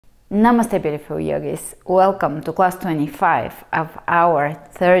Namaste, beautiful yogis. Welcome to class 25 of our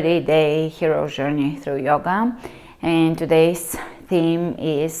 30-day hero journey through yoga. And today's theme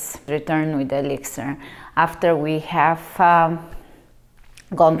is Return with Elixir. After we have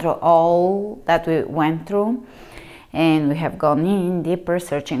gone through all that we went through, and we have gone in deeper,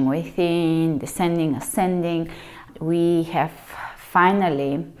 searching within, descending, ascending, we have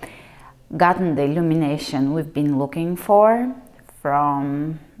finally gotten the illumination we've been looking for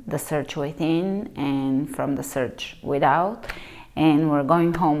from the search within and from the search without, and we're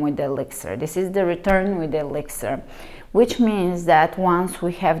going home with the elixir. This is the return with the elixir, which means that once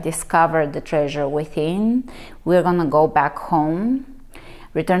we have discovered the treasure within, we're gonna go back home,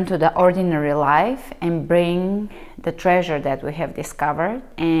 return to the ordinary life, and bring the treasure that we have discovered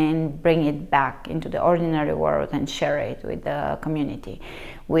and bring it back into the ordinary world and share it with the community,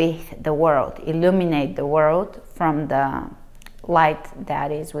 with the world, illuminate the world from the light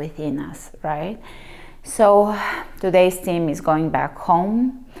that is within us, right? So today's theme is going back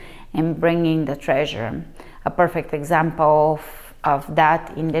home and bringing the treasure. A perfect example of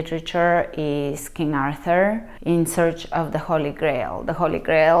that in literature is King Arthur in search of the Holy Grail. The Holy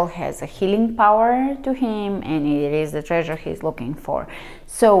Grail has a healing power to him, and it is the treasure he's looking for.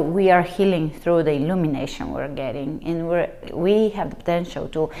 So we are healing through the illumination we're getting, and we have the potential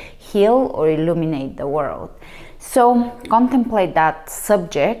to heal or illuminate the world. So contemplate that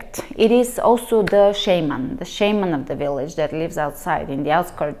subject. It is also the shaman of the village that lives outside in the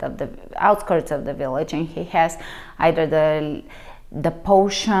outskirts of the village, and he has either the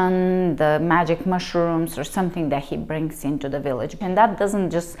potion, the magic mushrooms, or something that he brings into the village. And that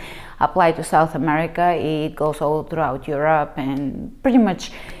doesn't just apply to South America, it goes all throughout Europe, and pretty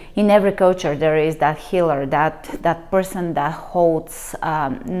much in every culture there is that healer, that person that holds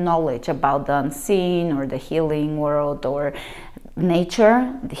knowledge about the unseen or the healing world or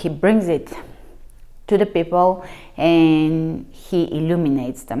nature. He brings it to the people and he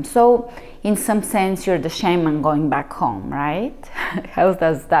illuminates them. So in some sense you're the shaman going back home, right? How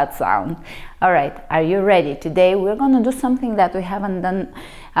does that sound? All right, are you ready? Today we're going to do something that we haven't done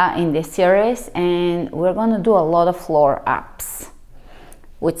in this series, and we're going to do a lot of floor ups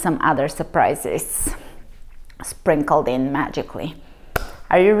with some other surprises sprinkled in magically.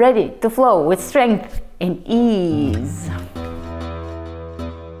 Are you ready to flow with strength and ease?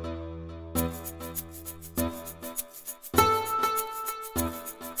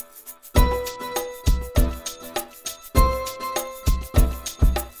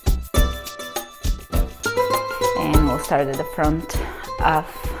 And we'll start at the front of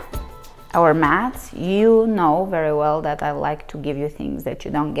our mats. You know very well that I like to give you things that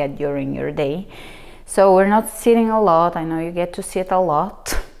you don't get during your day. So we're not sitting a lot. I know you get to sit a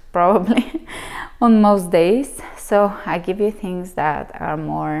lot, probably, on most days. So I give you things that are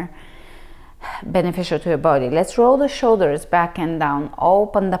more beneficial to your body. Let's roll the shoulders back and down.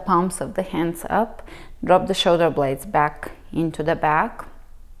 Open the palms of the hands up. Drop the shoulder blades back into the back.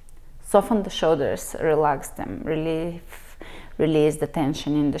 Soften the shoulders, relax them, release the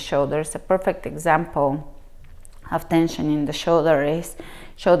tension in the shoulders. A perfect example of tension in the shoulders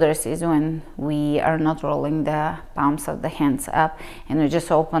is when we are not rolling the palms of the hands up and we just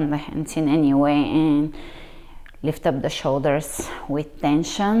open the hands in any way and lift up the shoulders with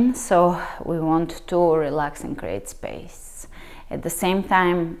tension. So we want to relax and create space. At the same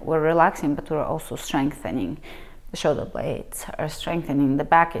time, we're relaxing, but we're also strengthening. The shoulder blades are strengthening, the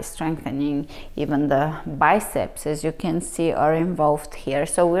back is strengthening, even the biceps, as you can see, are involved here.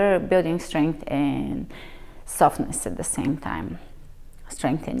 So we're building strength and softness at the same time.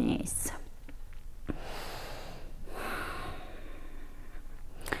 Strength and ease.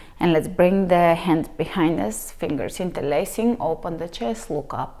 And let's bring the hands behind us, fingers interlacing, open the chest,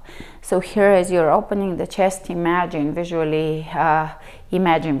 look up. So here, as you're opening the chest, visualize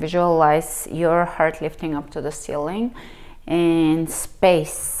your heart lifting up to the ceiling and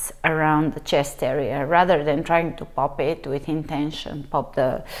space around the chest area. Rather than trying to pop it with intention, pop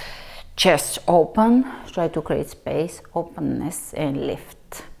the chest open, try to create space, openness, and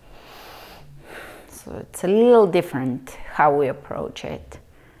lift. So it's a little different how we approach it.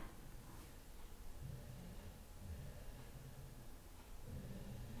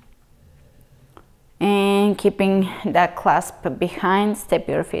 And keeping that clasp behind, step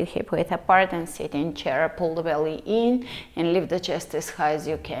your feet hip width apart and sit in chair. Pull the belly in and lift the chest as high as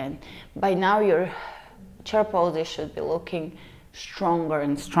you can. By now your chair pose should be looking stronger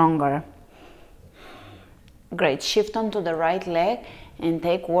and stronger. Great, shift onto the right leg and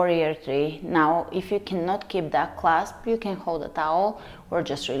take warrior three. Now if you cannot keep that clasp, you can hold a towel or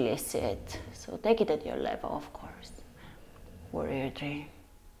just release it. So take it at your level, of course. Warrior three.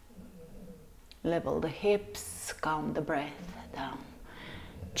 Level the hips, count the breath down.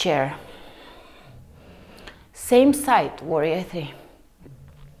 Chair. Same side, warrior 3.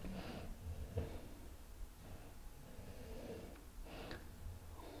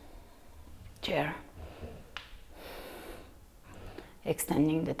 Chair.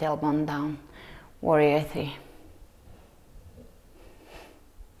 Extending the tailbone down, warrior 3.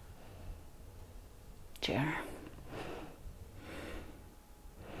 Chair.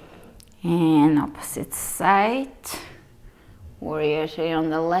 And opposite side, warrior 3 on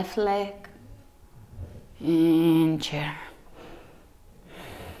the left leg, and chair.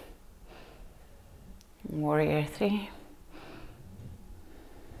 Warrior 3.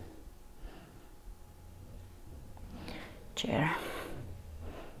 Chair.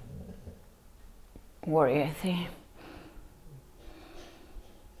 Warrior 3.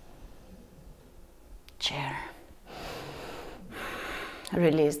 Chair.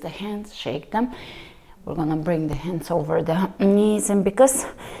 Release the hands, shake them. We're gonna bring the hands over the knees, and because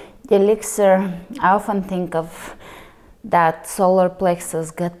the elixir, I often think of that solar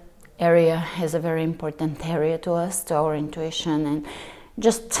plexus gut area as a very important area to us, to our intuition, and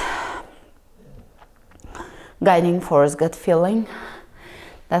just guiding force, gut feeling.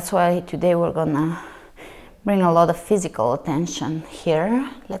 That's why today we're gonna bring a lot of physical attention here.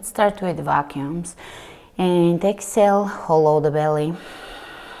 Let's start with vacuums. And exhale, hollow the belly.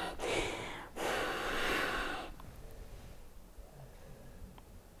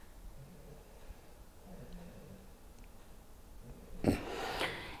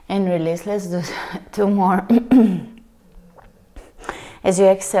 And release. Let's do 2 more. As you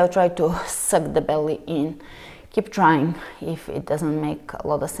exhale, try to suck the belly in. Keep trying. If it doesn't make a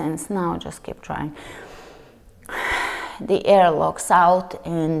lot of sense now, just keep trying. The air locks out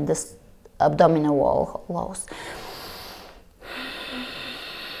and the abdominal wall hollows.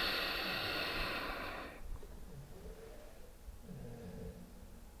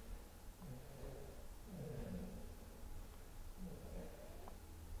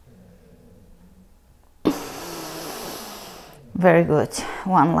 Very good.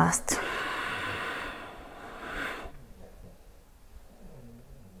 One last.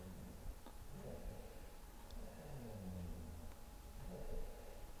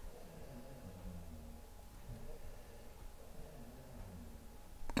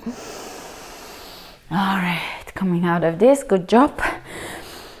 All right, coming out of this, good job.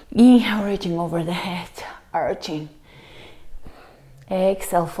 Inhale, reaching over the head, arching.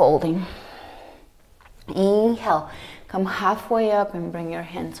 Exhale, folding. Inhale, come halfway up and bring your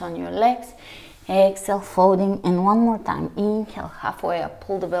hands on your legs. Exhale, folding, and one more time. Inhale, halfway up,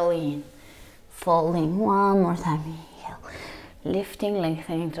 pull the belly in. Folding, one more time. Inhale, lifting,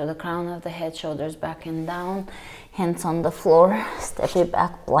 lengthening through the crown of the head, shoulders back and down. Hands on the floor, step it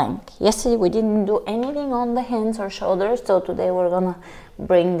back, plank. Yesterday we didn't do anything on the hands or shoulders, so today we're gonna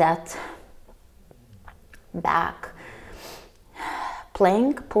bring that back.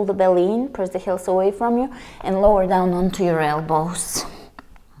 Plank, pull the belly in, press the heels away from you, and lower down onto your elbows.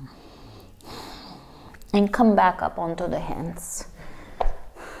 And come back up onto the hands.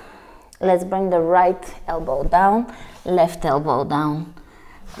 Let's bring the right elbow down, left elbow down.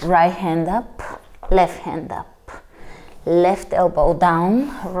 Right hand up, left hand up. Left elbow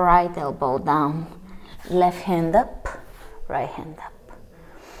down, right elbow down. Left hand up, right hand up.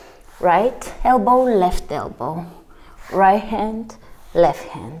 Right elbow, left elbow. Right hand, left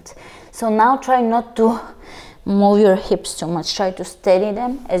hand. So now try not to move your hips too much. Try to steady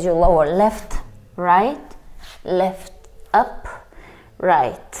them as you lower. Left, right, left, up,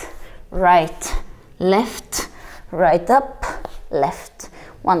 right, right, left, right, up, left.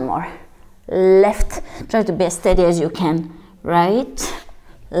 One more. Left, try to be as steady as you can. Right,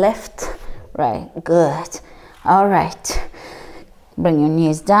 left, right. Good. All right. Bring your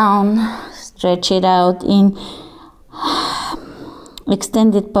knees down, stretch it out in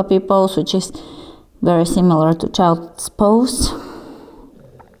extended puppy pose, which is very similar to child's pose.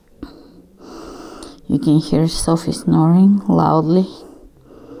 You can hear Sophie snoring loudly.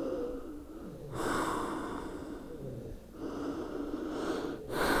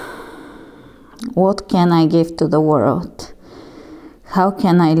 What can I give to the world? How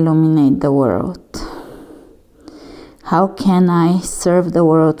can I illuminate the world? How can I serve the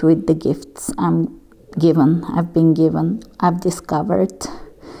world with the gifts I'm given, I've been given, I've discovered,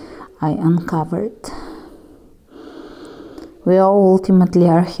 I uncovered? We all ultimately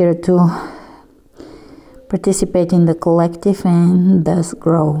are here to participate in the collective and thus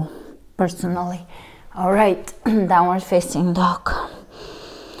grow personally. All right, downward facing dog.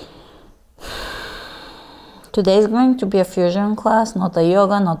 Today is going to be a fusion class, not a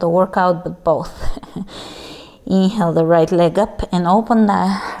yoga, not a workout, but both. Inhale the right leg up and open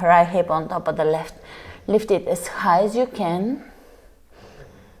the right hip on top of the left. Lift it as high as you can.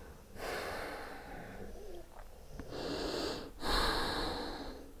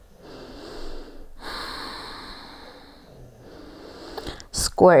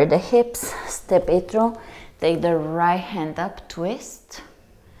 Square the hips, step it through. Take the right hand up, twist.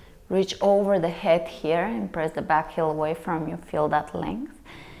 Reach over the head here and press the back heel away from you. Feel that length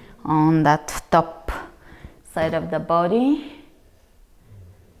on that top side of the body.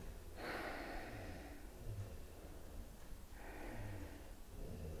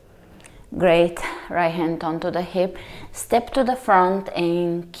 Great. Right hand onto the hip. Step to the front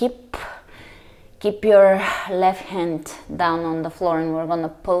and keep your left hand down on the floor, and we're gonna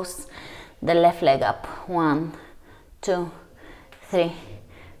pose the left leg up. 1, 2, 3,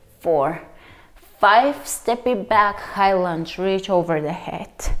 4, 5. Step it back, high lunge, reach over the head.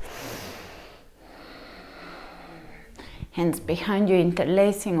 Hands behind you,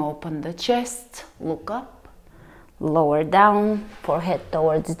 interlacing, open the chest, look up, lower down, forehead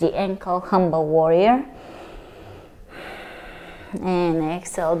towards the ankle, humble warrior. And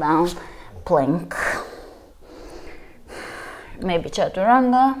exhale down, plank. Maybe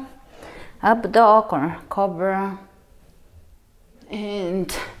chaturanga, up dog or cobra,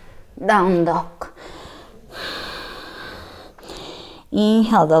 and down dog.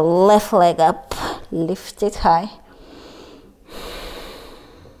 Inhale the left leg up, lift it high.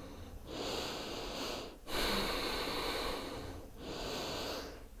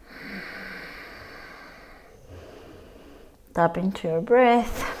 Tap into your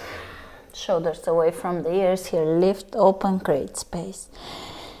breath. Shoulders away from the ears here. Lift, open, create space.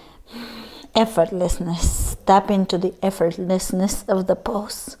 Effortlessness. Tap into the effortlessness of the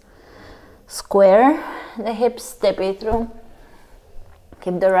pose. Square the hips, step it through.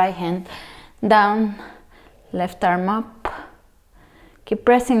 Keep the right hand down, left arm up. Keep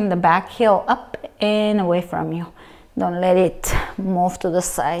pressing the back heel up and away from you. Don't let it move to the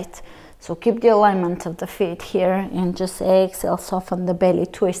side. So keep the alignment of the feet here and just exhale, soften the belly,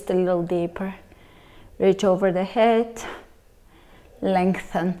 twist a little deeper. Reach over the head,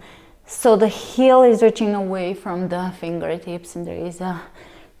 lengthen. So the heel is reaching away from the fingertips and there is a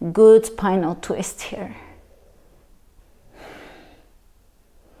good spinal twist here.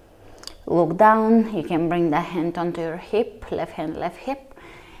 Look down, you can bring the hand onto your hip, left hand, left hip,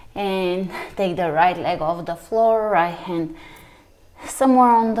 and take the right leg off the floor, right hand somewhere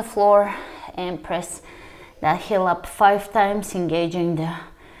on the floor, and press that heel up 5 times, engaging the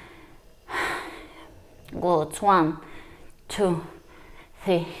glutes. 1, 2,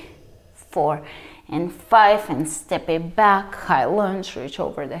 3, 4, and 5, and step it back, high lunge, reach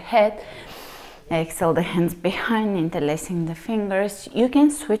over the head. Exhale the hands behind, interlacing the fingers. You can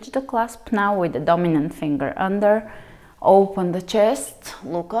switch the clasp now with the dominant finger under. Open the chest,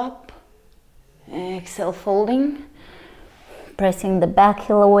 look up, exhale, folding. Pressing the back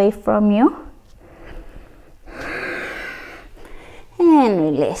heel away from you. And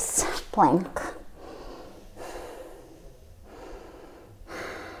release, plank.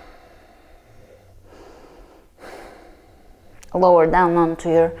 Lower down onto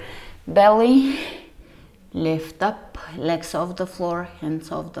your belly. Lift up, legs off the floor, hands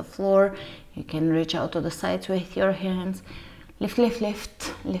off the floor. You can reach out to the sides with your hands. Lift, lift,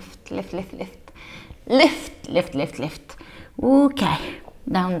 lift, lift, lift, lift, lift. Lift, lift, lift, lift. Okay,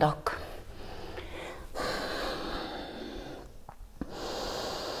 down dog.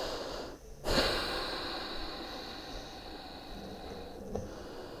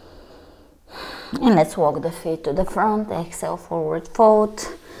 And let's walk the feet to the front. Exhale, forward fold.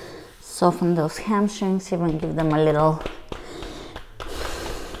 Soften those hamstrings, even give them a little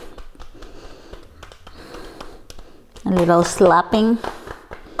slapping.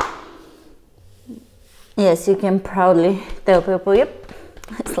 Yes, you can proudly tell people, yep,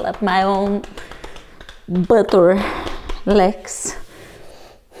 I slap my own butt or legs.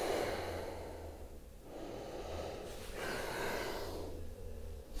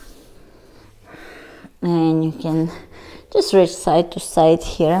 And you can just reach side to side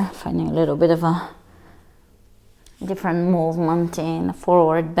here, finding a little bit of a different movement in a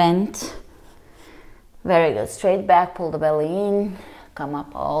forward bend. Very good. Straight back, pull the belly in. Come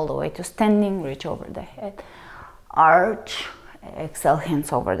up all the way to standing, reach over the head, arch, exhale,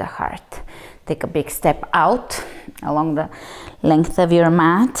 hands over the heart. Take a big step out along the length of your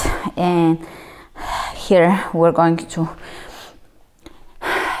mat, and here we're going to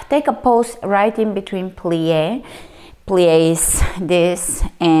take a pose right in between plie. Plie is this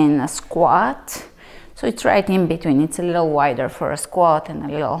and a squat. So it's right in between. It's a little wider for a squat and a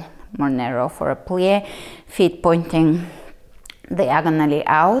little more narrow for a plie. Feet pointing diagonally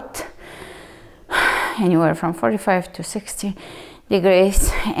out, anywhere from 45 to 60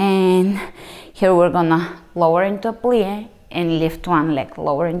 degrees. And here we're gonna lower into a plie and lift one leg,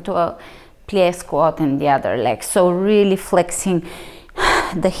 lower into a plie squat and the other leg. So really flexing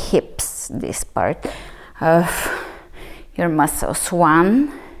the hips, this part of your muscles.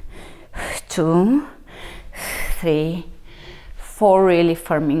 1, 2, 3, 4, really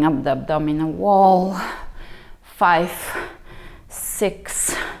firming up the abdominal wall. 5,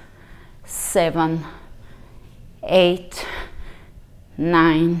 6, 7, 8,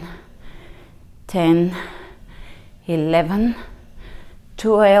 9, 10, 11,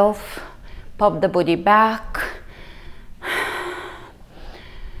 12, pop the booty back,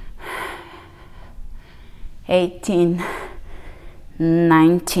 18,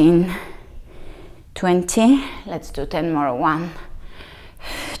 19, 20, let's do 10 more. 1,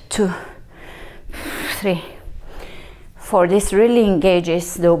 2, 3, 4. This really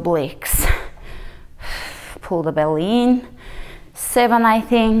engages the obliques. Pull the belly in. 7, I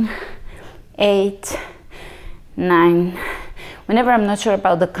think. 8, 9. Whenever I'm not sure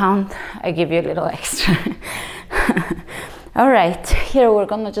about the count, I give you a little extra. All right, here we're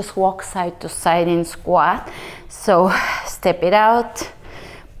gonna just walk side to side in squat. So step it out,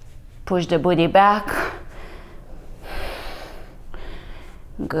 push the booty back.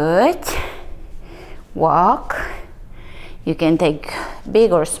 Good. Walk. You can take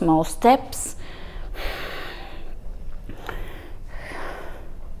big or small steps.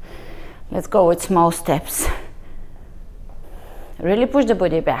 Let's go with small steps. Really push the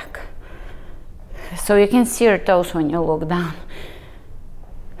booty back so you can see your toes when you look down.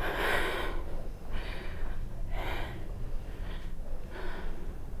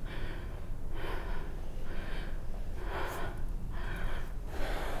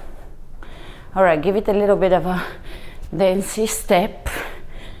 All right, give it a little bit of a dancey step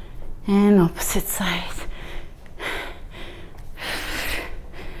and opposite side.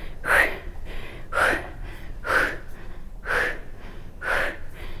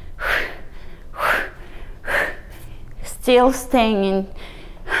 Still staying in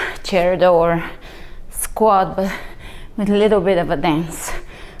chair or squat, but with a little bit of a dance.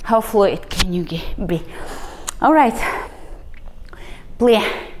 How fluid can you be? All right,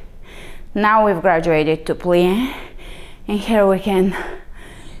 plie. Now we've graduated to plie, and here we can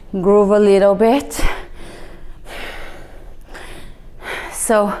groove a little bit.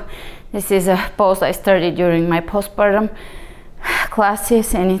 So this is a pose I started during my postpartum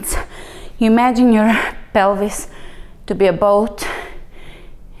classes, and it's, you imagine your pelvis to be a boat,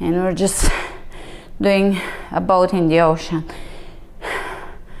 and we're just doing a boat in the ocean,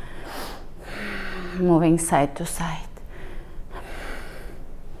 moving side to side.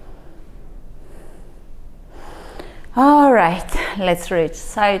 All right, let's reach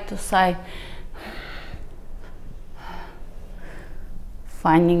side to side,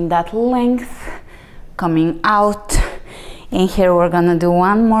 finding that length, coming out. And here we're gonna do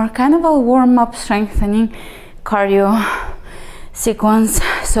one more kind of a warm-up strengthening cardio sequence.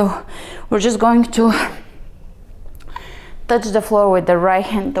 So we're just going to touch the floor with the right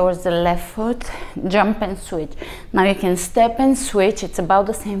hand towards the left foot, jump and switch. Now you can step and switch, it's about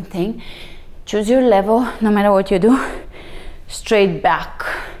the same thing. Choose your level, no matter what you do. Straight back.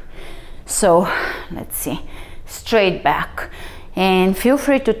 So let's see, straight back. And feel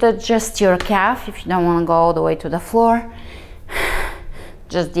free to touch just your calf if you don't want to go all the way to the floor.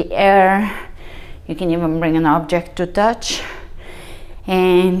 Just the air. You can even bring an object to touch.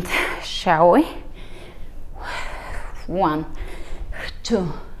 And shall we? 1,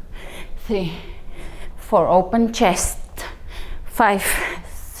 2, 3, 4. Open chest. 5,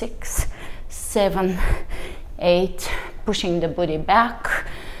 6, 7, 8. Pushing the booty back.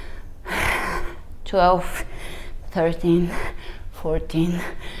 12, 13, 14,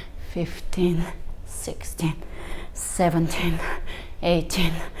 15, 16, 17,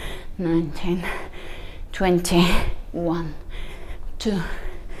 18, 19, 20, 1, 2,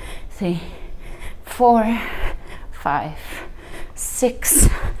 3, 4, 5, 6,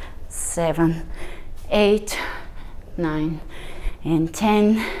 7, 8, 9, and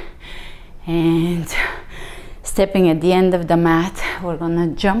 10. And stepping at the end of the mat, we're gonna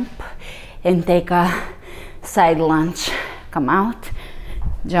jump and take a side lunge. Come out,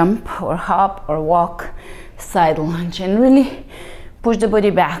 jump or hop or walk, side lunge, and really push the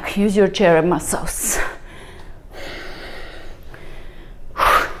body back. Use your chair muscles.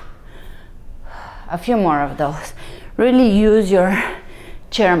 A few more of those. Really use your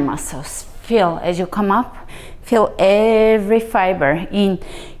chair muscles. feel as you come up, feel every fiber in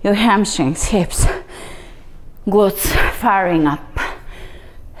your hamstrings, hips, glutes firing up.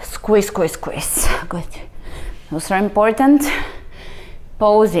 Squeeze, squeeze, squeeze. Good. Those are important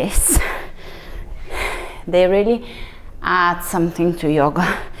poses. They really add something to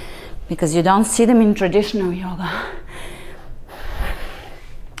yoga because you don't see them in traditional yoga.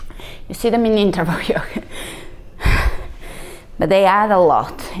 You see them in interval yoga. But they add a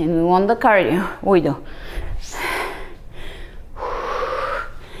lot, and we want the cardio. We do.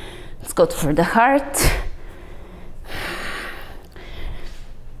 It's good for the heart.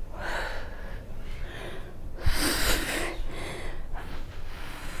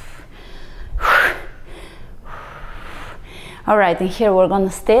 All right, and here we're gonna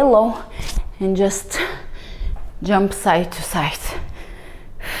stay low and just jump side to side.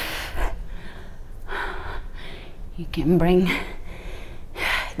 You can bring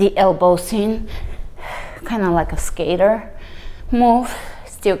the elbows in, kind of like a skater move,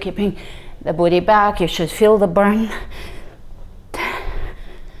 still keeping the booty back. You should feel the burn.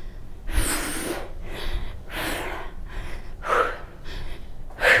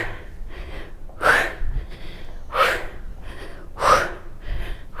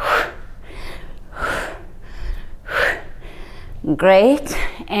 Great,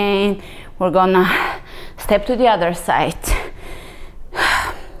 and we're gonna step to the other side.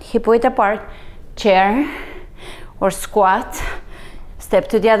 Hip width apart, chair or squat. Step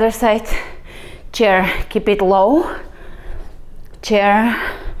to the other side, chair, keep it low. Chair,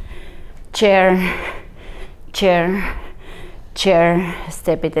 chair, chair, chair,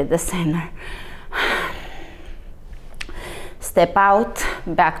 step it at the center. Step out,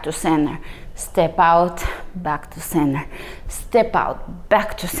 back to center. Step out, back to center. Step out,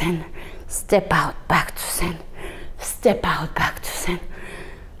 back to center. Step out, back to center. Step out, back to center.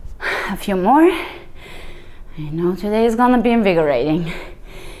 A few more. I know today is gonna be invigorating.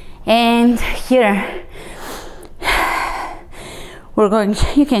 And here, we're going,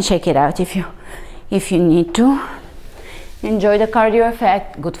 you can shake it out if you need to. Enjoy the cardio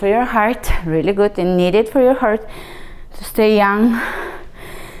effect, good for your heart, really good and needed for your heart to stay young.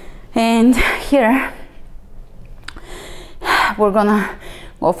 And here, we're gonna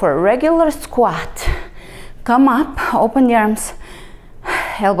go for a regular squat. Come up, open the arms,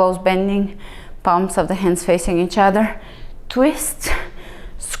 elbows bending, palms of the hands facing each other. Twist,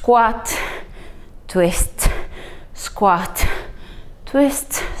 squat, twist, squat,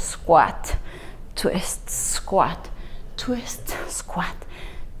 twist, squat, twist, squat, twist, squat,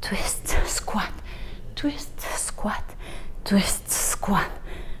 twist, squat, twist, squat, twist, squat,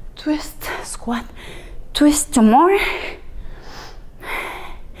 twist, squat, twist. Two more.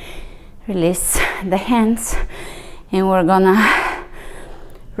 Release the hands, and we're gonna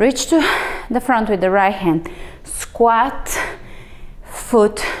reach to the front with the right hand. Squat,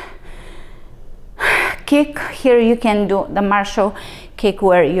 foot, kick. Here you can do the martial kick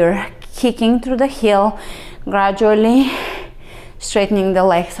where you're kicking through the heel, gradually straightening the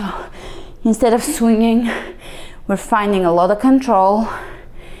leg. So instead of swinging, we're finding a lot of control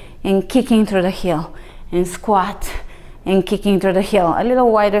and kicking through the heel, and squat and kicking through the heel. A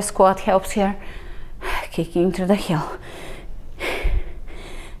little wider squat helps here. Kicking through the heel.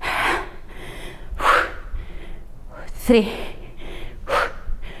 3,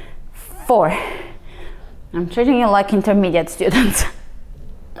 4. I'm treating you like intermediate students.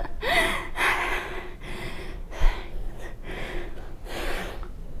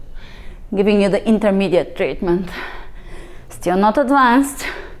 Giving you the intermediate treatment. Still not advanced.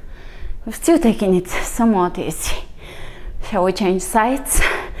 We're still taking it somewhat easy. Shall we change sides?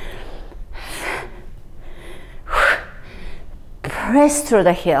 Press through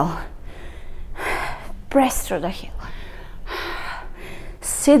the heel. Press through the heel.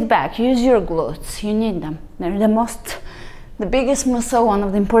 Sit back, use your glutes, you need them. They're the biggest muscle, one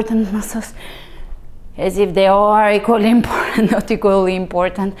of the important muscles, as if they are equally important, not equally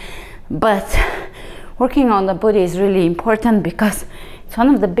important. But working on the body is really important because it's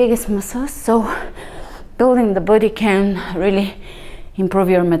one of the biggest muscles, so building the body can really improve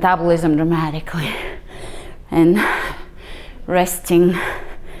your metabolism dramatically. And resting,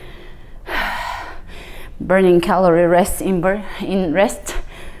 burning calorie rest in rest,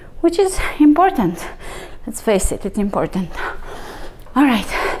 which is important. Let's face it, it's important. All right,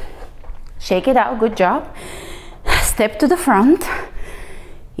 shake it out, good job. Step to the front,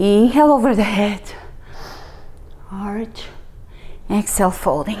 inhale over the head, arch, exhale,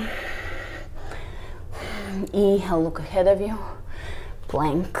 folding. Inhale, look ahead of you,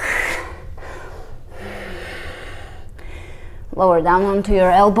 plank. Lower down onto your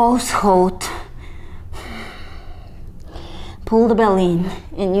elbows, hold. Pull the belly in,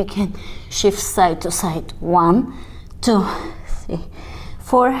 and you can shift side to side. 1, 2, 3,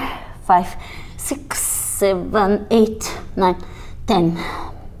 4, 5, 6, 7, 8, 9, 10.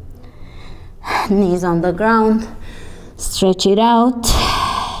 Knees on the ground. Stretch it out.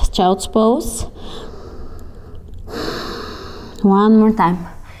 Child's pose. One more time.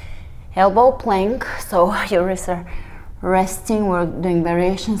 Elbow plank, so your wrists are resting. We're doing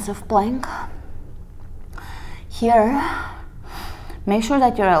variations of plank. Here, make sure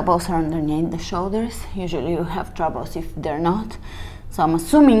that your elbows are underneath the shoulders. Usually you have troubles if they're not, so I'm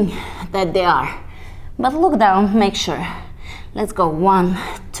assuming that they are. But look down, make sure. Let's go. 1,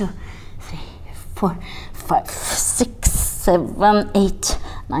 2, 3, 4, 5, 6, 7, 8,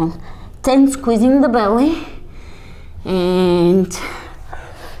 9, 10. Squeezing the belly. And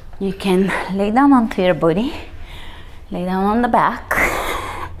you can lay down onto your booty. Lay down on the back.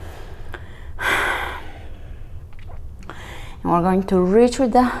 And we're going to reach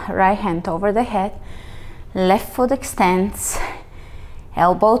with the right hand over the head. Left foot extends.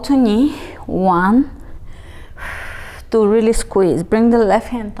 Elbow to knee. 1, 2, really squeeze. Bring the left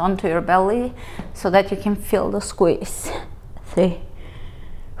hand onto your belly so that you can feel the squeeze. 3,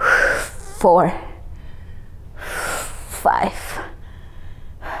 4, 5,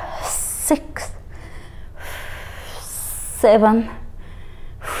 6, 7,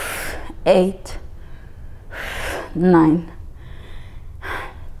 8, 9,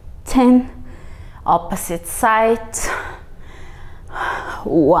 10. Opposite side.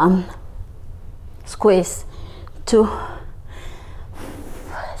 1, squeeze. 2,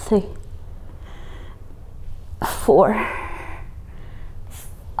 3, 4,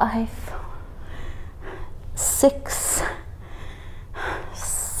 5, 6,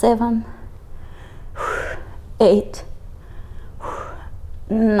 7, 8,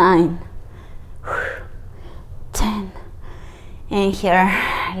 9, 10. And here,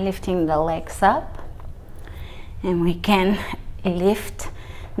 lifting the legs up, and we can lift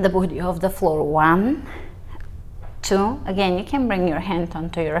the booty off the floor. 1, 2. Again, you can bring your hand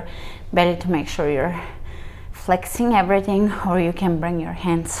onto your belly to make sure you're flexing everything, or you can bring your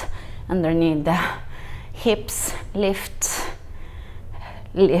hands underneath the hips. Lift,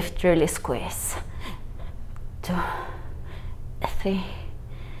 lift, really squeeze. 2, 3,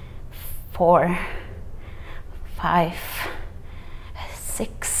 4, 5,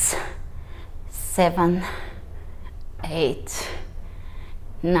 6, 7, 8,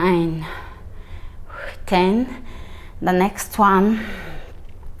 9, 10. The next one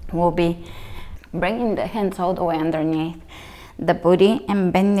will be bringing the hands all the way underneath the booty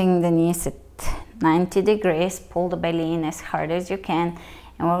and bending the knees at 90 degrees. Pull the belly in as hard as you can,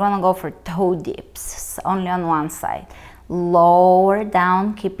 and we're gonna go for toe dips, only on one side. Lower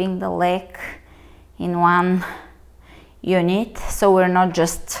down, keeping the leg in one unit, so we're not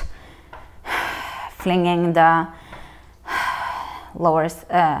just flinging the lower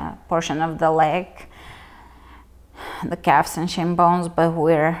portion of the leg, the calves and shin bones, but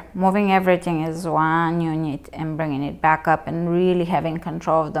we're moving everything as one unit and bringing it back up and really having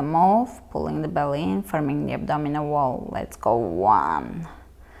control of the move, pulling the belly in, forming the abdominal wall. Let's go. 1,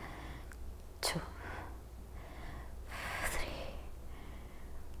 2, 3,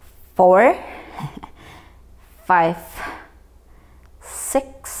 4, 5,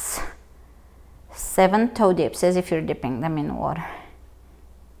 6, 7. Toe dips as if you're dipping them in water.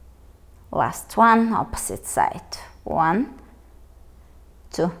 Last one, opposite side. 1,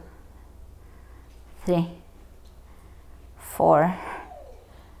 2, 3, 4,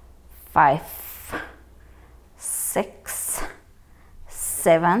 5, 6,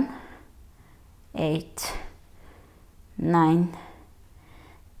 7, 8, 9,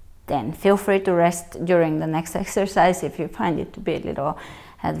 10. Feel free to rest during the next exercise if you find it to be a little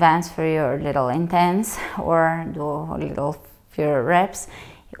advanced for you or a little intense, or do a little fewer reps.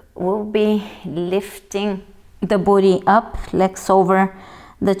 We'll be lifting the booty up, legs over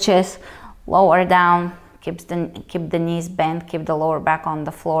the chest, lower down, keep the knees bent, keep the lower back on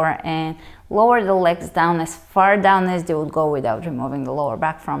the floor, and lower the legs down as far down as they would go without removing the lower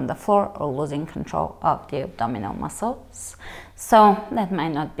back from the floor or losing control of the abdominal muscles. So that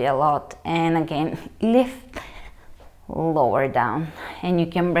might not be a lot. And again, lift, lower down, and you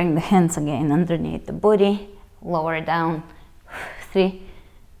can bring the hands again underneath the booty, lower down. 3,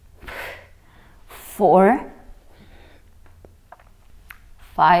 4,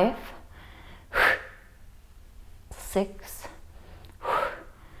 5, 6,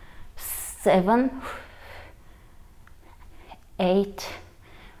 7, 8,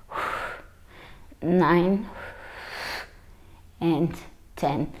 9, and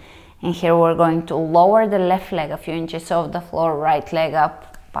 10. And here we're going to lower the left leg a few inches off the floor, right leg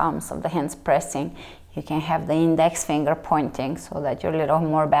up, palms of the hands pressing. You can have the index finger pointing so that you're a little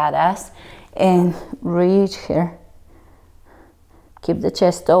more badass. And reach here. Keep the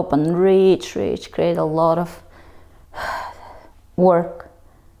chest open, reach, create a lot of work.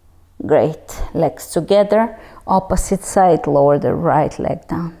 Great, legs together, opposite side, lower the right leg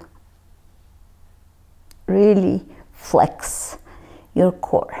down. Really flex your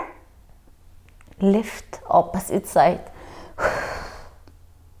core. Lift, opposite side.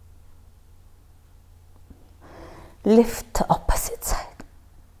 Lift, opposite side.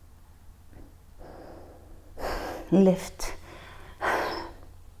 Lift.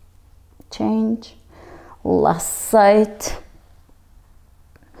 Change. Last side.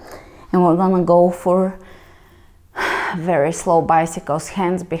 And we're gonna go for very slow bicycles,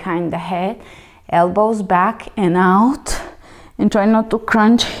 hands behind the head, elbows back and out. And try not to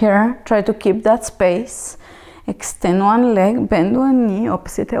crunch here, try to keep that space. Extend one leg, bend one knee,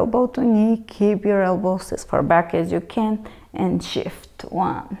 opposite elbow to knee, keep your elbows as far back as you can and shift.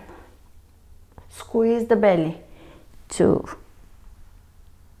 1. Squeeze the belly. 2.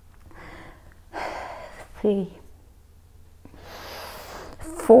 3.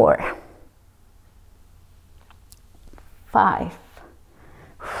 4. 5.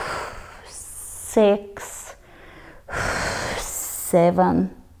 6.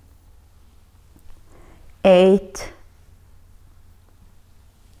 7, 8,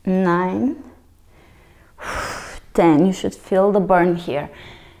 9, 10. You should feel the burn here.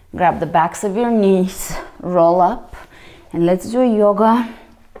 Grab the backs of your knees, roll up, and let's do yoga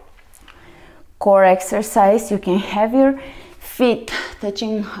core exercise. You can have your feet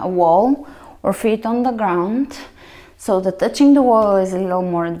touching a wall or feet on the ground. So the touching the wall is a little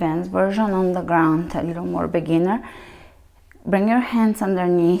more advanced version, on the ground a little more beginner. Bring your hands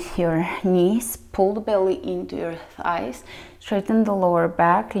underneath your knees, pull the belly into your thighs, straighten the lower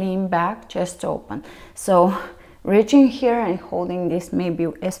back, lean back, chest open. So reaching here and holding this maybe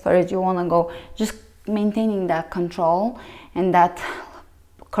as far as you want to go, just maintaining that control and that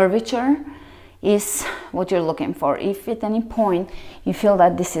curvature is what you're looking for. If at any point you feel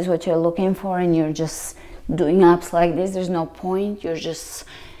that this is what you're looking for and you're just doing ups like this, there's no point. You're just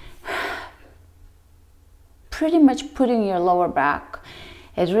pretty much putting your lower back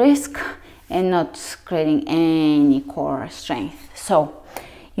at risk and not creating any core strength. So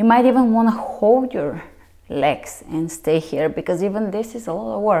you might even want to hold your legs and stay here, because even this is a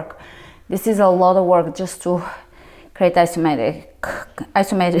lot of work. This is a lot of work just to create isometric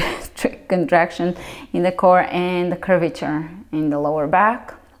contraction in the core and the curvature in the lower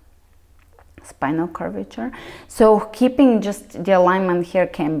back, spinal curvature. So keeping just the alignment here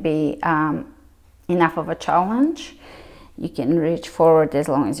can be enough of a challenge. You can reach forward as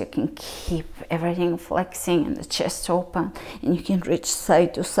long as you can keep everything flexing and the chest open, and you can reach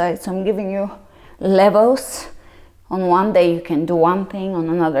side to side. So I'm giving you levels. On one day you can do one thing, on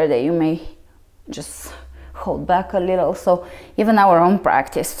another day you may just hold back a little. So even our own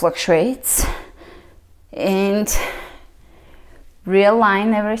practice fluctuates, and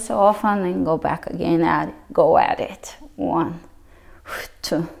realign every so often and go back again at it. Go at it. 1,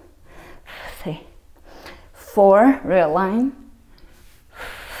 2, 3, 4, realign.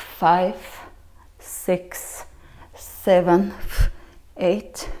 5, 6, 7,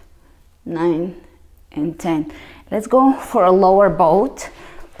 8, 9, and 10. Let's go for a lower boat.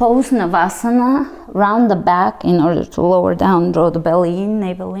 Pose Navasana, round the back in order to lower down, draw the belly in,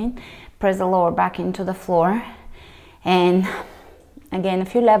 navel in, press the lower back into the floor. And again, a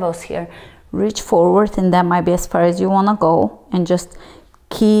few levels here. Reach forward, and that might be as far as you want to go, and just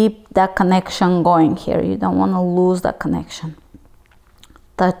keep that connection going here. You don't want to lose that connection.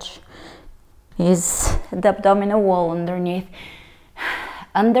 Touch is the abdominal wall underneath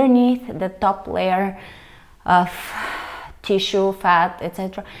the top layer of tissue, fat,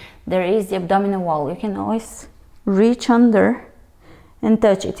 etc. There is the abdominal wall. You can always reach under and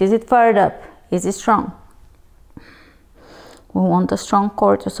touch it. Is it fired up? Is it strong? We want a strong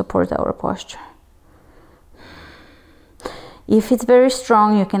core to support our posture. If it's very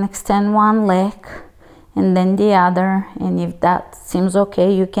strong, you can extend one leg and then the other, and if that seems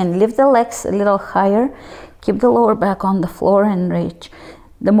okay, you can lift the legs a little higher, keep the lower back on the floor and reach.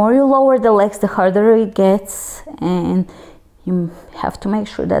 The more you lower the legs, the harder it gets, and you have to make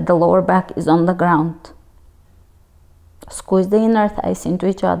sure that the lower back is on the ground. Squeeze the inner thighs into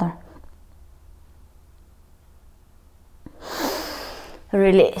each other.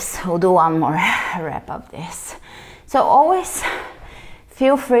 Release. We'll do one more rep of this. So always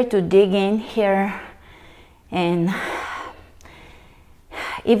feel free to dig in here and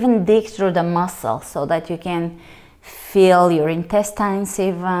even dig through the muscle so that you can feel your intestines,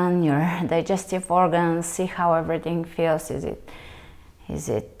 even your digestive organs, see how everything feels. Is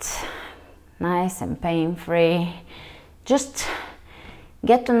it nice and pain-free? Just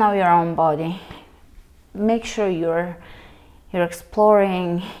get to know your own body. Make sure you're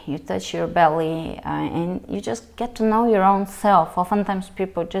exploring, you touch your belly, and you just get to know your own self. Oftentimes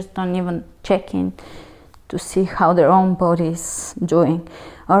people just don't even check in to see how their own body is doing.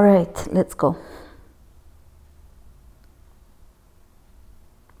 All right, let's go.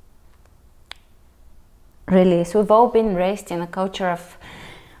 Release. We've all been raised in a culture of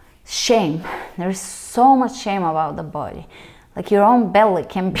shame. There's so much shame about the body. Like your own belly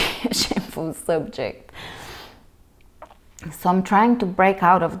can be a shameful subject. So I'm trying to break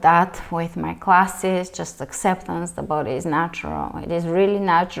out of that with my classes, just acceptance. The body is natural. It is really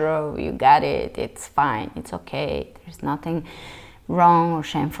natural. You got it. It's fine. It's okay. There's nothing wrong or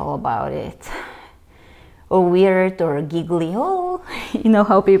shameful about it. Or weird or giggly. Oh, you know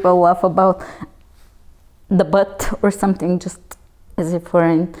how people laugh about the butt or something, just as if we're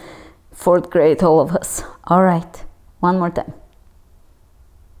in 4th grade, all of us. All right, one more time.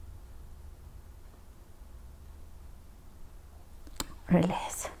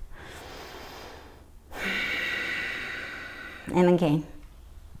 Release. And again.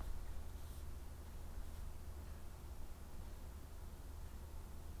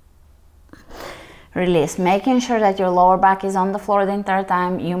 Release, making sure that your lower back is on the floor the entire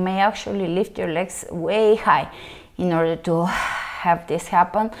time. You may actually lift your legs way high in order to have this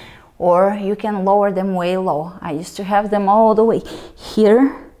happen, or you can lower them way low. I used to have them all the way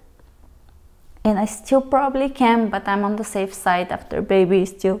here, and I still probably can, but I'm on the safe side after baby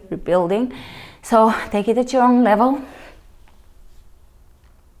is still rebuilding. So take it at your own level.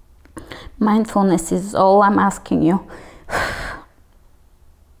 Mindfulness is all I'm asking you.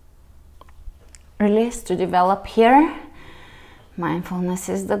 Release to develop here. Mindfulness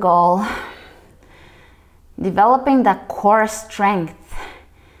is the goal. Developing that core strength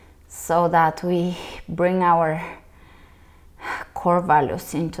so that we bring our core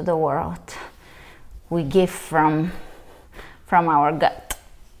values into the world. We give from our gut.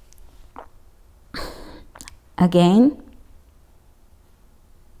 Again.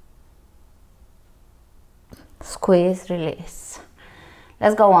 Squeeze, release.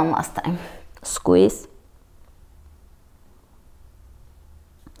 Let's go one last time. Squeeze,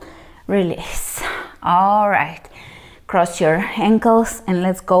 release. All right, cross your ankles and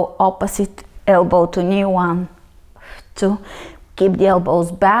let's go opposite elbow to knee. 1, 2. Keep the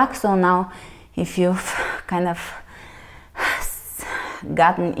elbows back. So now if you've kind of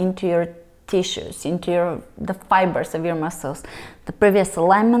gotten into your tissues, into the fibers of your muscles, the previous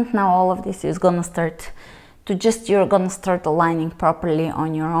alignment, now all of this is gonna start to you're gonna start aligning properly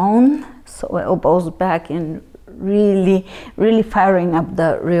on your own. So elbows back and really firing up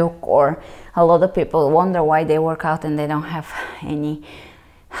the real core. A lot of people wonder why they work out and they don't have any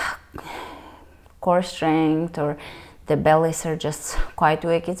core strength, or the bellies are just quite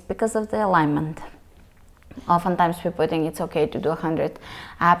weak. It's because of the alignment. Oftentimes people think it's okay to do 100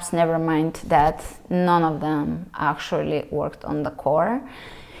 abs, never mind that none of them actually worked on the core.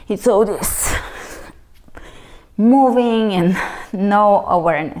 It's all this moving and no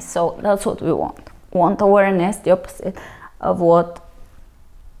awareness. So that's what we want awareness, the opposite of what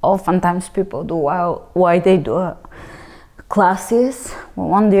oftentimes people do. Why they do classes. We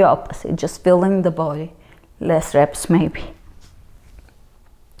want the opposite, just feeling the body, less reps maybe.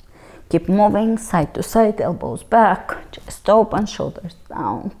 Keep moving side to side, elbows back, chest open, shoulders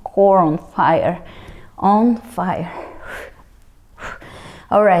down, core on fire, on fire.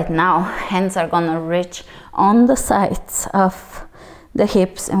 All right, now hands are gonna reach on the sides of the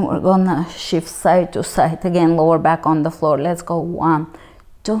hips and we're gonna shift side to side. Again, lower back on the floor. Let's go. 1,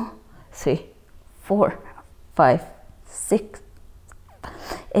 2, 3, 4, 5, 6,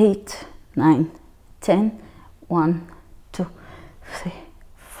 8, 9, 10. 1, 2, 3,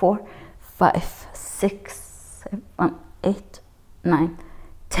 4, 5, 6, 7, 8, 9,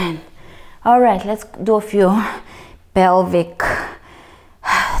 10. All right, let's do a few pelvic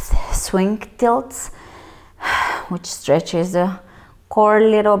swing tilts, which stretches the core a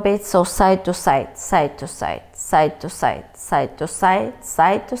little bit. So side to side, side to side, side to side, side to side,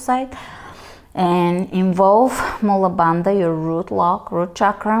 side to side, and involve Mula Bandha, your root lock, root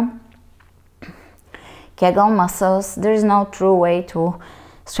chakra, Kegel muscles. There is no true way to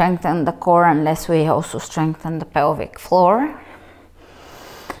strengthen the core unless we also strengthen the pelvic floor.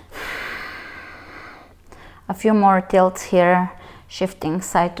 A few more tilts here, shifting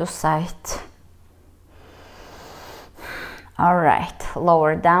side to side. All right,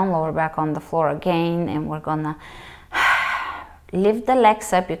 lower down, lower back on the floor again, and we're gonna lift the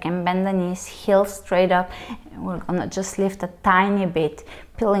legs up. You can bend the knees, heels straight up. We're gonna just lift a tiny bit,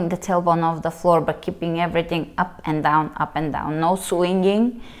 peeling the tailbone off the floor, but keeping everything up and down, up and down. No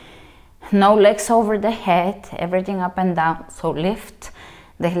swinging, no legs over the head, everything up and down. So lift.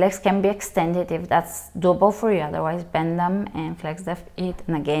 The legs can be extended if that's doable for you. Otherwise, bend them and flex the feet.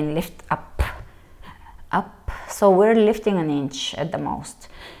 And again, lift up, up. So we're lifting an inch at the most.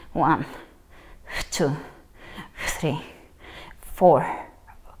 1, 2, 3, 4,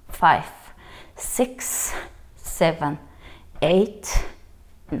 5, 6, 7, 8,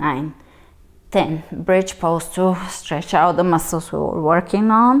 9, 10. Bridge pose to stretch out the muscles we were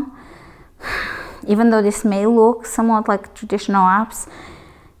working on. Even though this may look somewhat like traditional abs,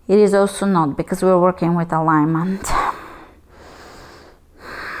 it is also not, because we're working with alignment.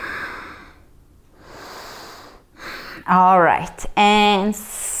 All right, and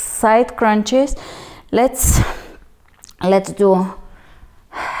side crunches. Let's do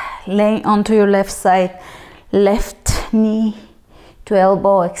lay onto your left side, left knee to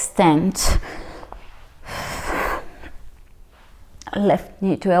elbow extend. Left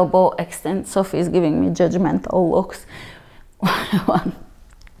knee to elbow extend. Sophie is giving me judgmental looks. 1,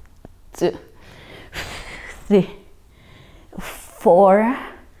 2, 3, 4,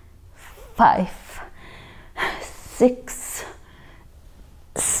 5, 6,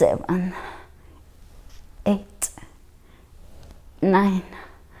 7, 8, 9,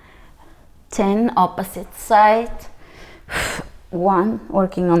 10. Opposite side. 1,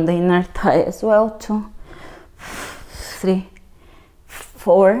 working on the inner thigh as well. 2, 3,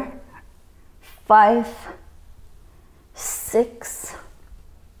 4, 5, 6,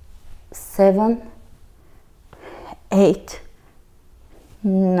 7, 8,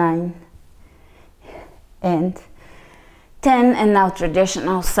 9, and 10. And now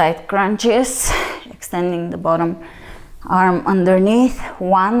traditional side crunches, extending the bottom arm underneath.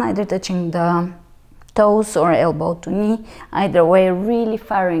 1, either touching the toes or elbow to knee. Either way, really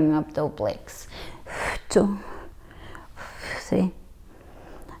firing up those legs. 2, 3,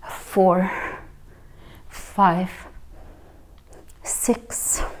 4, 5,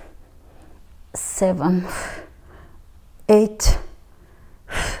 6, 7, 8,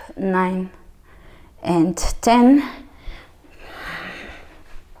 9, and 10.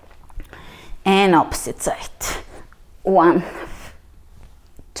 And opposite side. 1,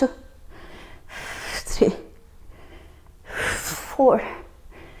 2, 3, 4,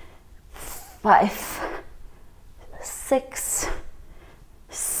 5, 6,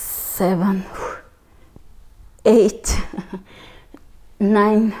 7, 8,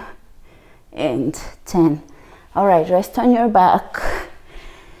 9, and 10. All right, rest on your back.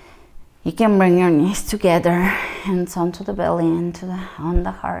 You can bring your knees together, hands onto the belly and on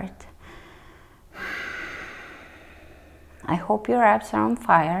the heart. I hope your abs are on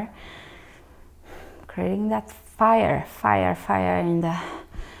fire, creating that fire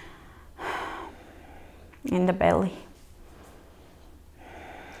in the belly.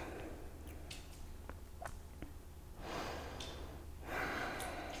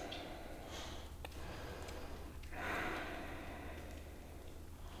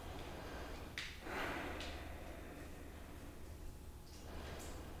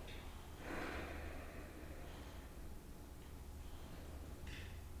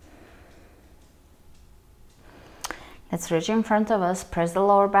 Let's reach in front of us, press the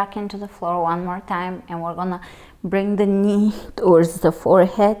lower back into the floor one more time, and we're gonna bring the knee towards the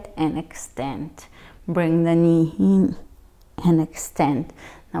forehead and extend. Bring the knee in and extend.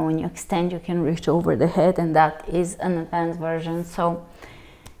 Now when you extend, you can reach over the head, and that is an advanced version. So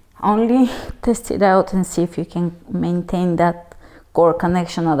only test it out and see if you can maintain that core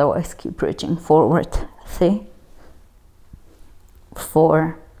connection, otherwise keep reaching forward. 3,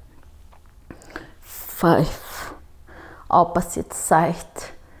 4, 5, opposite side.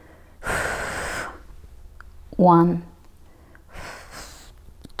 1,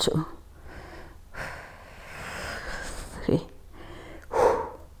 2, 3,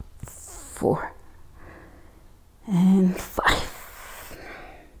 4, and 5.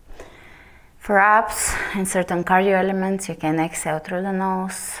 For abs and certain cardio elements, you can exhale through the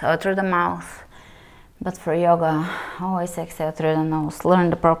nose or through the mouth. But for yoga, always exhale through the nose. Learn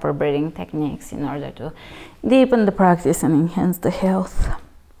the proper breathing techniques in order to deepen the practice and enhance the health.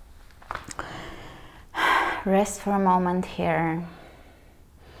 Rest for a moment here.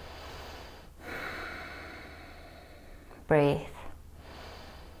 Breathe.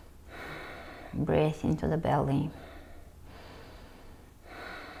 Breathe into the belly.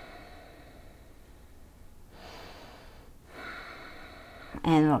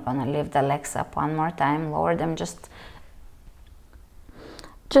 And we're gonna lift the legs up one more time, lower them just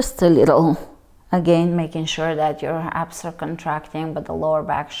a little. Again, making sure that your abs are contracting, but the lower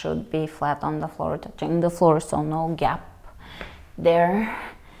back should be flat on the floor, touching the floor, so no gap there.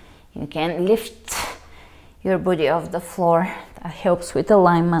 You can lift your body off the floor. That helps with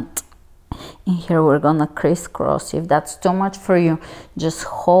alignment. And here we're gonna crisscross. If that's too much for you, just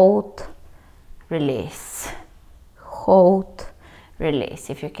hold, release, hold, release.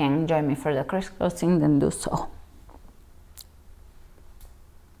 If you can join me for the crisscrossing, then do so.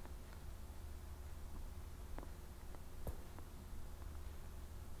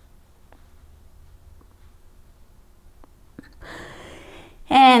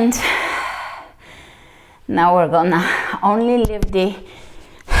 And now we're gonna only lift the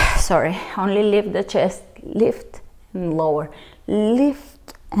chest, lift and lower,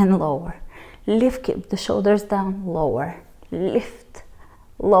 lift and lower, lift, keep the shoulders down, lower, lift,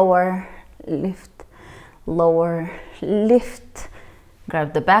 lower, lift, lower, lift.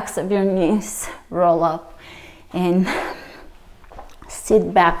 Grab the backs of your knees, roll up and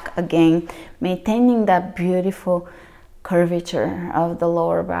sit back again, maintaining that beautiful curvature of the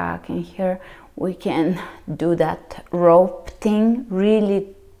lower back. And here we can do that rope thing,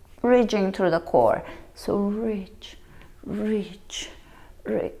 really reaching through the core. So reach, reach,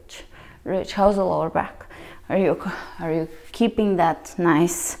 reach, reach. How's the lower back? Are you keeping that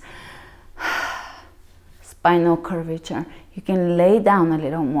nice spinal curvature? You can lay down a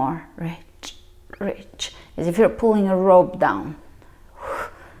little more. Reach, reach, as if you're pulling a rope down.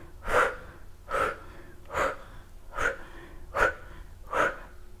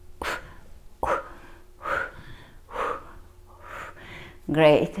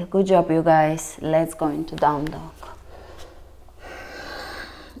 Great, good job you guys. Let's go into down dog.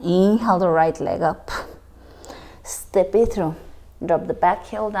 Inhale the right leg up, step it through, drop the back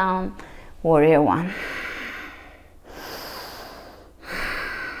heel down, warrior one.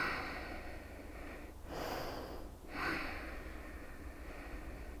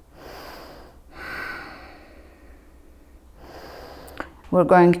 We're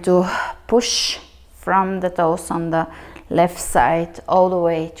going to push from the toes on the left side all the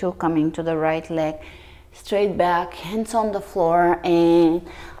way to coming to the right leg, straight back, hands on the floor, and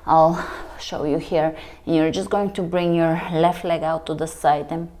I'll show you here. And you're just going to bring your left leg out to the side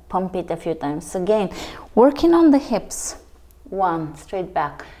and pump it a few times. Again, working on the hips. 1, straight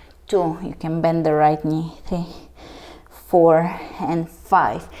back. 2, you can bend the right knee. 3, 4, and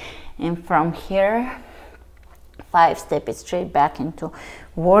 5. And from here, 5, step it straight back into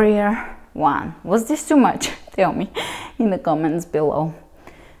warrior 1. Was this too much? Tell me in the comments below.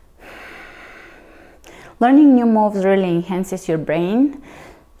 Learning new moves really enhances your brain.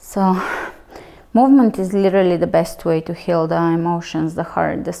 So movement is literally the best way to heal the emotions, the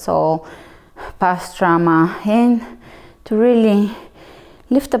heart, the soul, past trauma, and to really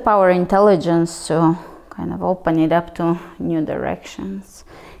lift up our intelligence, to kind of open it up to new directions.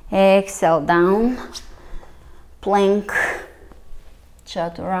 Exhale down, plank,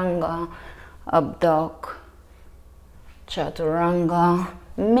 chaturanga, up dog, chaturanga,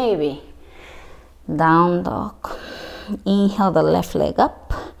 maybe down dog. Inhale the left leg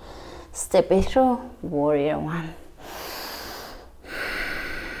up, step it through, warrior 1.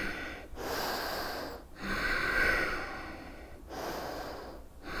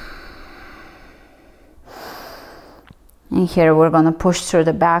 And here we're gonna push through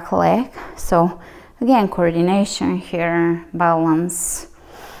the back leg. So again, coordination here, balance.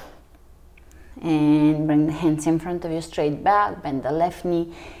 And bring the hands in front of you, straight back, bend the left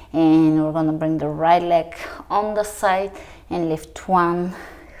knee, and we're gonna bring the right leg on the side and lift 1,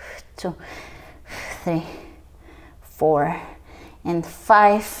 2, 3, 4, and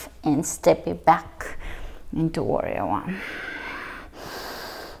 5, and step it back into warrior 1.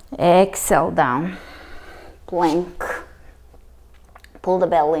 Exhale down, plank, pull the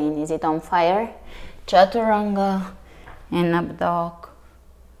belly in. Is it on fire? Chaturanga and up dog.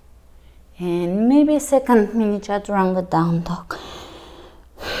 And maybe a second mini chaturanga, down dog.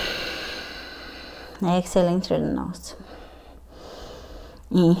 Exhaling through the nose.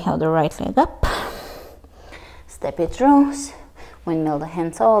 Inhale the right leg up. Step it through. Windmill the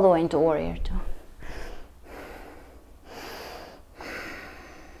hands all the way into warrior 2.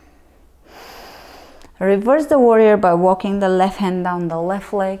 Reverse the warrior by walking the left hand down the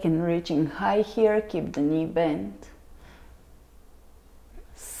left leg and reaching high here. Keep the knee bent.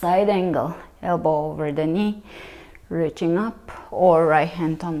 Side angle, elbow over the knee, reaching up, or right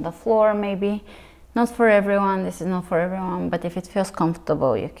hand on the floor maybe. Not for everyone, this is not for everyone, but if it feels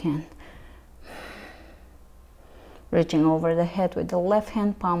comfortable, you can. reaching over the head with the left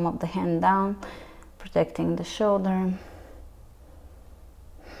hand, palm of the hand down, protecting the shoulder.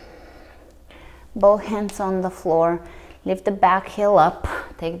 Both hands on the floor. Lift the back heel up.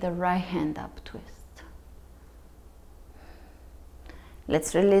 Take the right hand up, twist.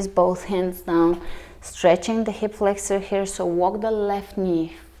 Let's release both hands down, stretching the hip flexor here. So walk the left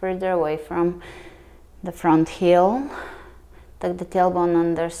knee further away from the front heel. Tuck the tailbone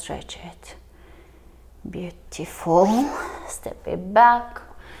under, stretch it. Beautiful. Step it back.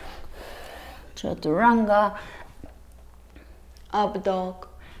 Chaturanga. Up dog.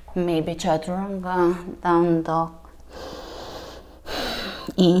 Maybe chaturanga. Down dog.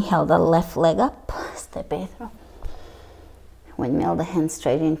 Inhale the left leg up. Step it through. Windmill the hands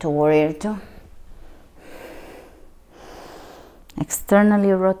straight into warrior two.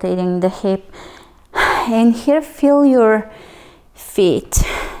 Externally rotating the hip. And here feel your feet.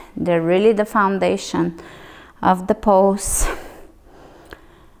 They're really the foundation of the pose.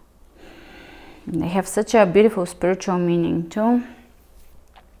 They have such a beautiful spiritual meaning too.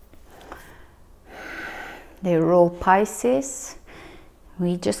 They rule Pisces.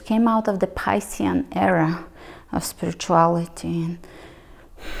 We just came out of the Piscean era of spirituality.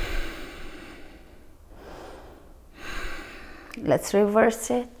 Let's reverse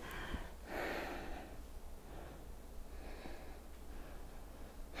it.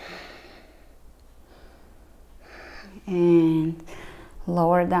 And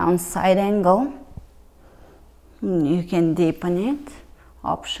lower down side angle. You can deepen it,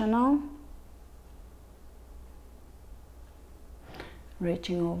 optional.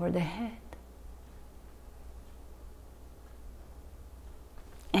 Reaching over the head.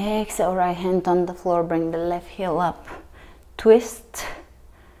 Exhale, right hand on the floor, bring the left heel up. Twist.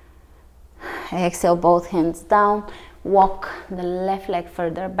 Exhale, both hands down. Walk the left leg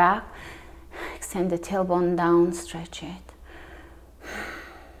further back. Extend the tailbone down, stretch it.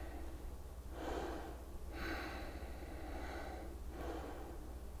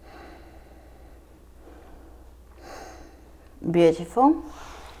 Beautiful.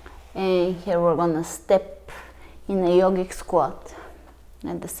 And here we're gonna step in a yogic squat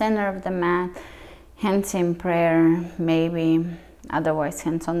at the center of the mat, hands in prayer, maybe, otherwise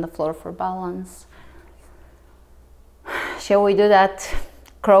hands on the floor for balance. Shall we do that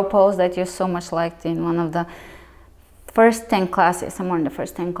crow pose that you so much liked in one of the first 10 classes? Somewhere in the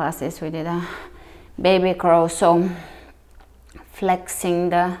first 10 classes we did a baby crow. So flexing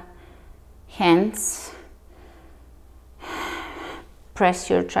the hands, press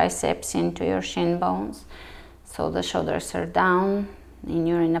your triceps into your shin bones so the shoulders are down and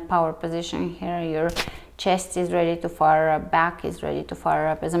you're in a power position here. Your chest is ready to fire up, back is ready to fire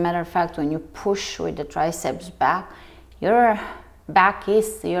up. As a matter of fact, when you push with the triceps back, your back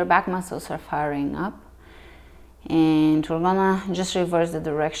muscles are firing up. And we're gonna just reverse the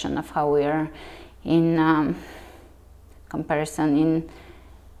direction of how we are in comparison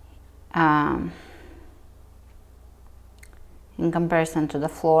to the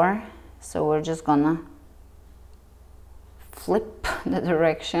floor. So we're just gonna flip the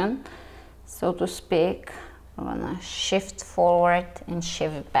direction, so to speak. We're gonna shift forward and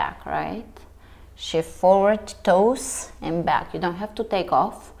shift back, right? Shift forward, toes and back. You don't have to take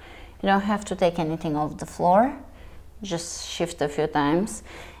off. You don't have to take anything off the floor. Just shift a few times.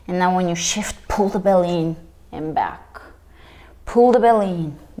 And now when you shift, pull the belly in and back. Pull the belly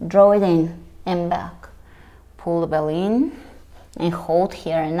in, draw it in and back. Pull the belly in and hold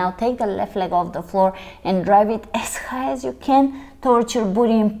here. And now take the left leg off the floor and drive it as high as you can towards your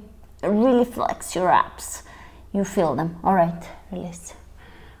booty and really flex your abs. You feel them. All right, release.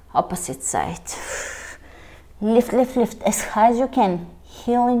 Opposite side. Lift, lift, lift as high as you can.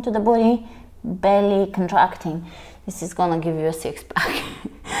 Heel into the booty, belly contracting. This is gonna give you a six-pack.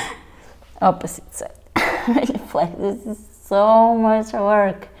 Opposite side. Really flex. This is so much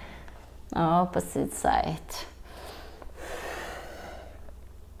work. Opposite side.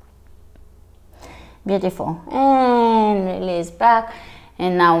 Beautiful. And release back.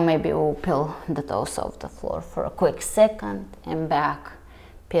 And now maybe we'll peel the toes off the floor for a quick second and back.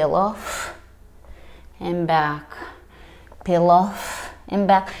 Peel off and back. Peel off and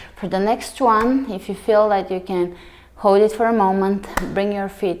back. For the next one, if you feel that you can hold it for a moment, bring your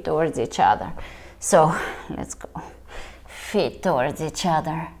feet towards each other. So let's go. Feet towards each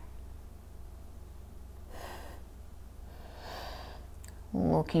other.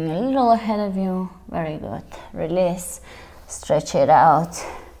 Looking a little ahead of you. Very good. Release. Stretch it out.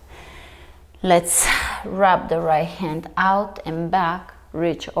 Let's wrap the right hand out and back.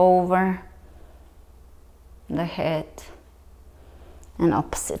 Reach over the head. And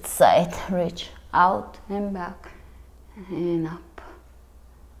opposite side. Reach out and back. and up.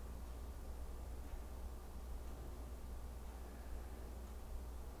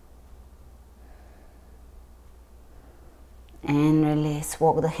 And release.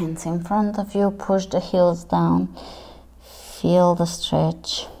 Walk the hands in front of you, push the heels down, feel the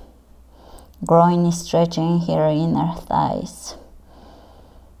stretch. Groin is stretching here, inner thighs.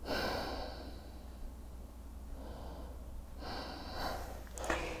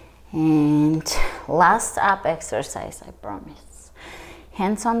 And last up exercise, I promise.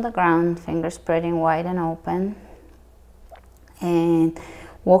 Hands on the ground, fingers spreading wide and open. And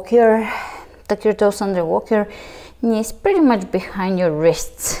tuck your toes under, walk your knees pretty much behind your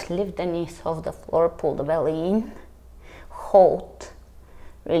wrists. Lift the knees off the floor, pull the belly in, hold,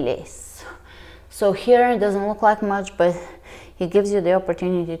 release. So here it doesn't look like much, but it gives you the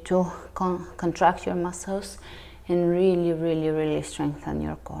opportunity to contract your muscles and really, really, really strengthen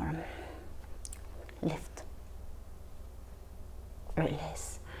your core. Lift,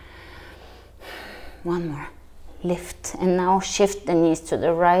 release. One more, lift, and now shift the knees to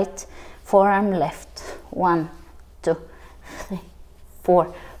the right, forearm left. 1, 2, 3,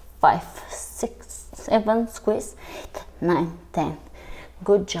 4, 5, 6, 7, squeeze, 8, 9, 10.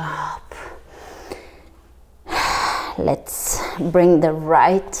 Good job. Let's bring the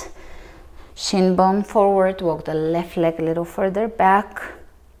right shin bone forward, walk the left leg a little further back,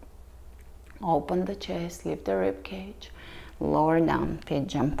 open the chest, lift the rib cage, lower down,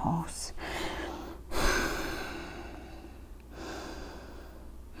 pigeon pose.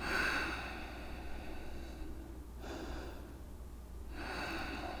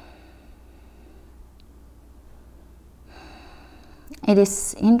 It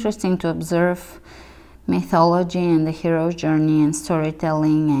is interesting to observe mythology and the hero's journey and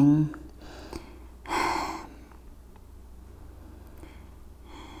storytelling and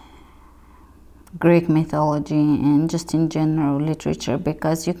Greek mythology and just in general literature,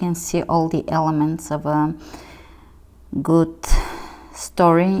 because you can see all the elements of a good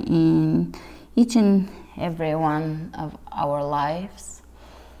story in each and every one of our lives.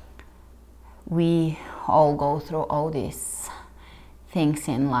 We all go through all these things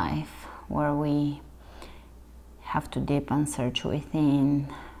in life where we have to deep and search within,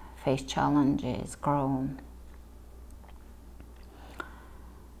 face challenges, grow,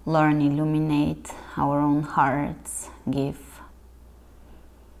 learn, illuminate our own hearts, give.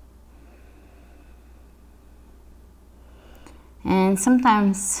 And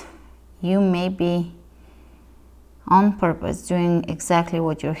sometimes you may be on purpose doing exactly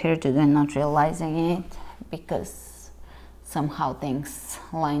what you're here to do and not realizing it, because somehow things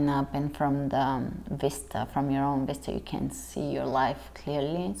line up, and from the vista, from your own vista, you can see your life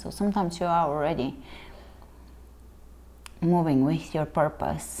clearly. So sometimes you are already moving with your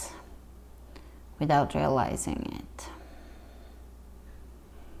purpose without realizing it.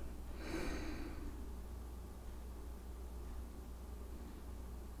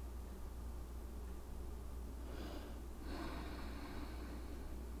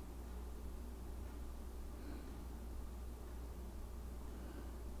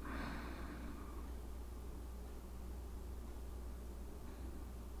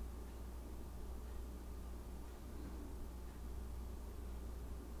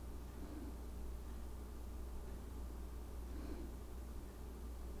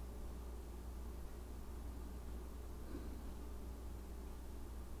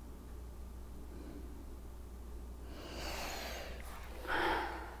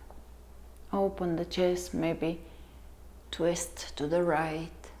 Open the chest, maybe twist to the right,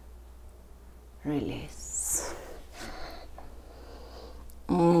 release,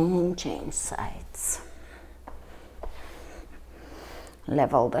 and change sides.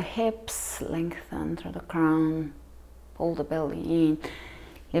 Level the hips, lengthen through the crown, pull the belly in,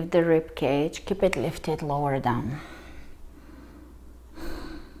 lift the rib cage, keep it lifted, lower down.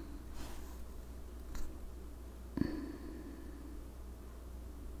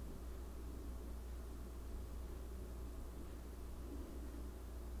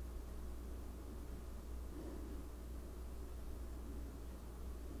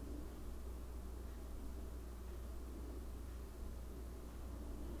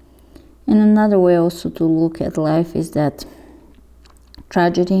 And another way also to look at life is that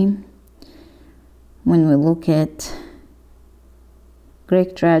tragedy, when we look at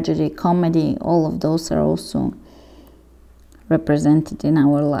Greek tragedy, comedy, all of those are also represented in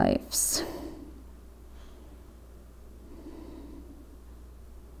our lives.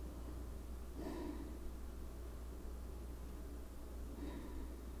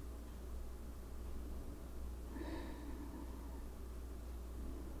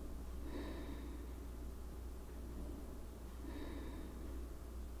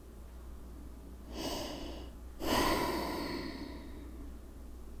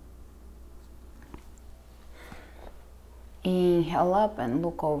 inhale up and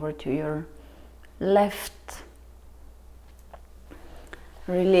look over to your left.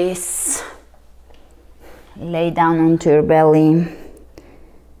 Release. Lay down onto your belly.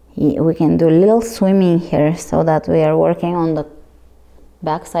 We can do a little swimming here so that we are working on the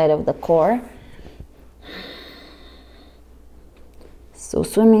back side of the core. So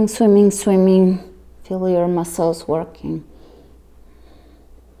swimming, swimming, swimming. Feel your muscles working.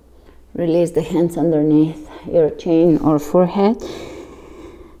 Release the hands underneath your chin or forehead.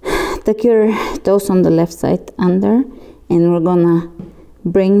 Take your toes on the left side under, and we're gonna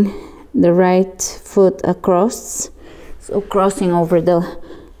bring the right foot across. So crossing over the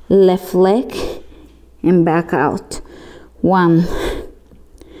left leg and back out. 1,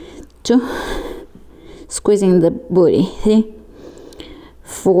 2, squeezing the booty. 3,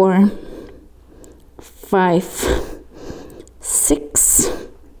 4, 5, 6,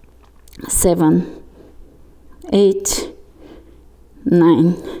 7, 8,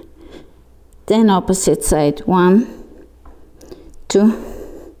 9, 10. Opposite side. 1, 2,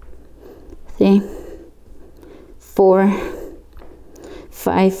 3, 4,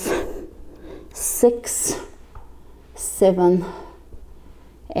 5, 6, 7,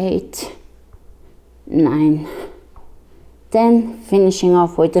 8, 9, 10. Finishing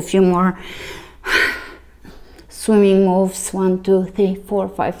off with a few more swimming moves. 1, 2, 3, 4,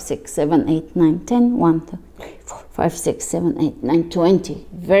 5, 6, 7, 8, 9, 10. 1, 2, 3, 4, 5, 6, 7, 8, 9, 20.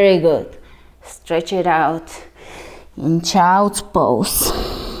 Very good. Stretch it out in child's pose.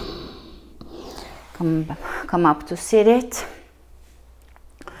 Come up to seated.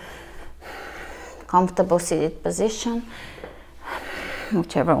 Comfortable seated position,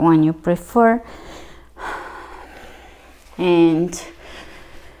 whichever one you prefer. And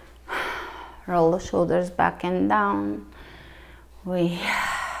roll the shoulders back and down.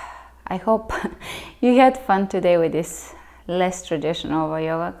 I hope you had fun today with this less traditional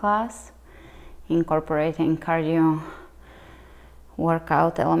yoga class, incorporating cardio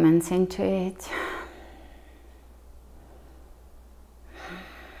workout elements into it.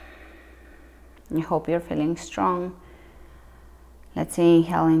 I hope you're feeling strong. Let's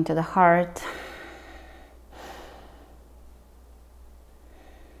inhale into the heart.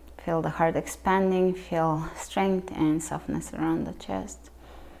 Feel the heart expanding, feel strength and softness around the chest.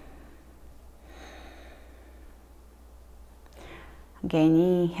 Again,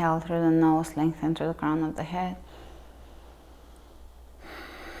 inhale through the nose, lengthen through the crown of the head.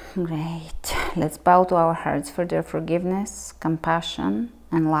 Great. Let's bow to our hearts for their forgiveness, compassion,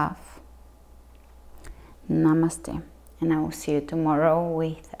 and love. Namaste. And I will see you tomorrow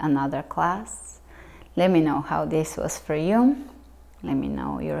with another class. Let me know how this was for you. Let me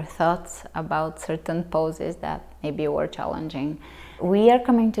know your thoughts about certain poses that maybe were challenging. We are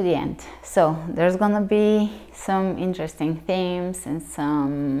coming to the end, so there's gonna be some interesting themes and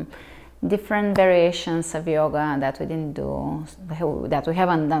some different variations of yoga that we didn't do, that we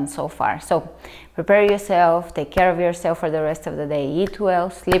haven't done so far. So prepare yourself, take care of yourself for the rest of the day, eat well,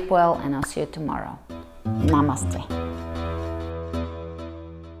 sleep well, and I'll see you tomorrow. Namaste.